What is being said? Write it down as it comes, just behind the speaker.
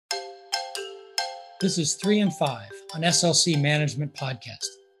This is 3 and 5 on SLC Management Podcast.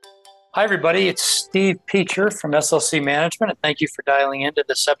 Hi, everybody. It's Steve Peacher from SLC Management, and thank you for dialing into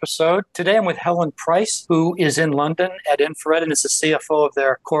this episode. Today, I'm with Helen Price, who is in London at InfraRed and is the CFO of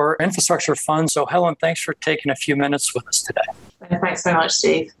their core infrastructure fund. So, Helen, thanks for taking a few minutes with us today. Thanks very much,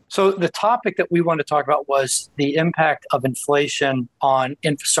 Steve. So the topic that we wanted to talk about was the impact of inflation on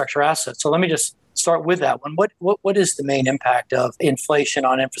infrastructure assets. So let me just start with that one. What is the main impact of inflation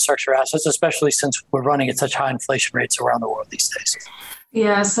on infrastructure assets, especially since we're running at such high inflation rates around the world these days?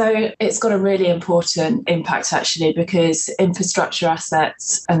 Yeah, so it's got a really important impact actually, because infrastructure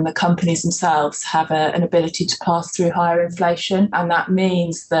assets and the companies themselves have an ability to pass through higher inflation. And that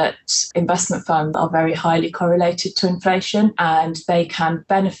means that investment funds are very highly correlated to inflation, and they can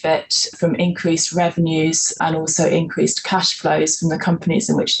benefit from increased revenues and also increased cash flows from the companies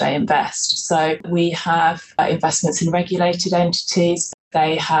in which they invest. So we have investments in regulated entities.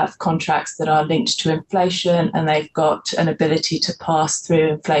 They have contracts that are linked to inflation, and they've got an ability to pass through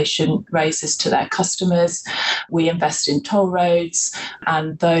inflation raises to their customers. We invest in toll roads,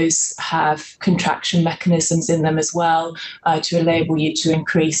 and those have contraction mechanisms in them as well to enable you to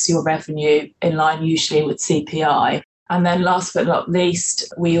increase your revenue in line usually with CPI. And then last but not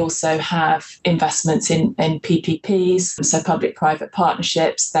least, we also have investments in PPPs, so public-private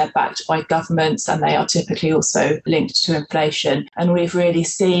partnerships. They're backed by governments, and they are typically also linked to inflation. And we've really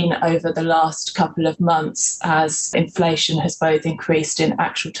seen over the last couple of months, as inflation has both increased in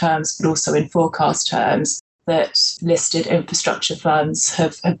actual terms but also in forecast terms, that listed infrastructure funds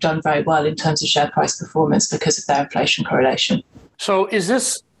have done very well in terms of share price performance because of their inflation correlation. So is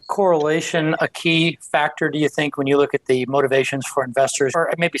this correlation a key factor, do you think, when you look at the motivations for investors? Or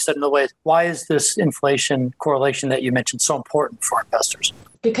maybe said in a way, why is this inflation correlation that you mentioned so important for investors?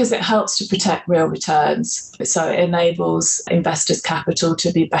 Because it helps to protect real returns. So it enables investors' capital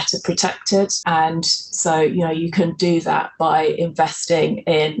to be better protected. And so, you can do that by investing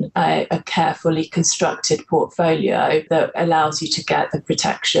in a carefully constructed portfolio that allows you to get the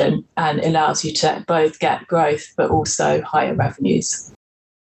protection and allows you to both get growth but also higher revenues.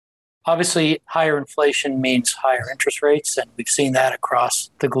 Obviously, higher inflation means higher interest rates, and we've seen that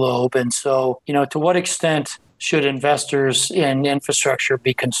across the globe. And so, to what extent should investors in infrastructure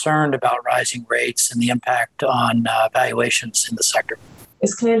be concerned about rising rates and the impact on valuations in the sector?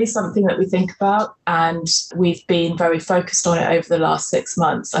 It's clearly something that we think about, and we've been very focused on it over the last 6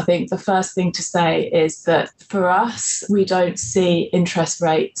 months. I think the first thing to say is that for us, we don't see interest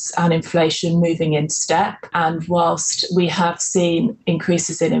rates and inflation moving in step. And whilst we have seen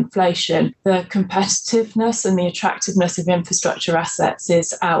increases in inflation, the competitiveness and the attractiveness of infrastructure assets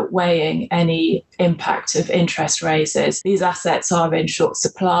is outweighing any impact of interest raises. These assets are in short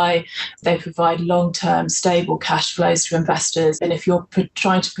supply. They provide long-term stable cash flows to investors. And if you're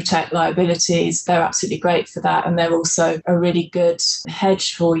trying to protect liabilities, they're absolutely great for that. And they're also a really good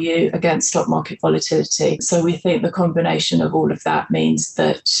hedge for you against stock market volatility. So we think the combination of all of that means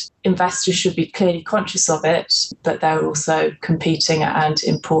that investors should be clearly conscious of it, but they're also competing and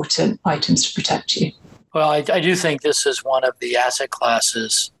important items to protect you. Well, I do think this is one of the asset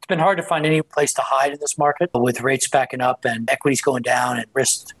classes. It's been hard to find any place to hide in this market with rates backing up and equities going down and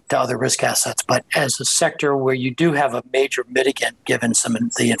risk to other risk assets. But as a sector where you do have a major mitigant, given some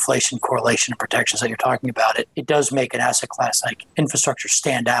of the inflation correlation and protections that you're talking about, it does make an asset class like infrastructure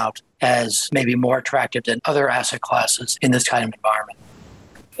stand out as maybe more attractive than other asset classes in this kind of environment.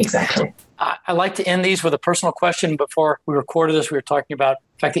 Exactly. I like to end these with a personal question. Before we recorded this, we were talking about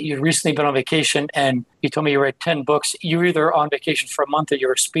the fact that you'd recently been on vacation, and you told me you read 10 books. You're either on vacation for a month or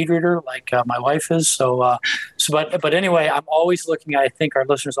you're a speed reader, like my wife is. But anyway, I'm always looking. I think our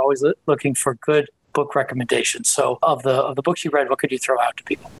listeners are always looking for good book recommendations. So, of the books you read, what could you throw out to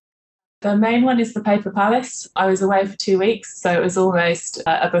people? The main one is The Paper Palace. I was away for 2 weeks, so it was almost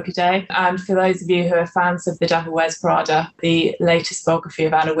a book a day. And for those of you who are fans of The Devil Wears Prada, the latest biography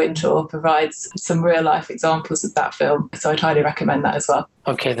of Anna Wintour provides some real-life examples of that film. So I'd highly recommend that as well.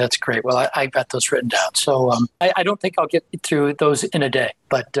 Okay, that's great. Well, I got those written down. So I don't think I'll get through those in a day,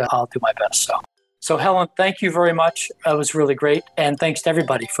 but I'll do my best. So Helen, thank you very much. That was really great. And thanks to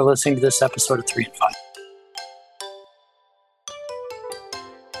everybody for listening to this episode of 3 and 5.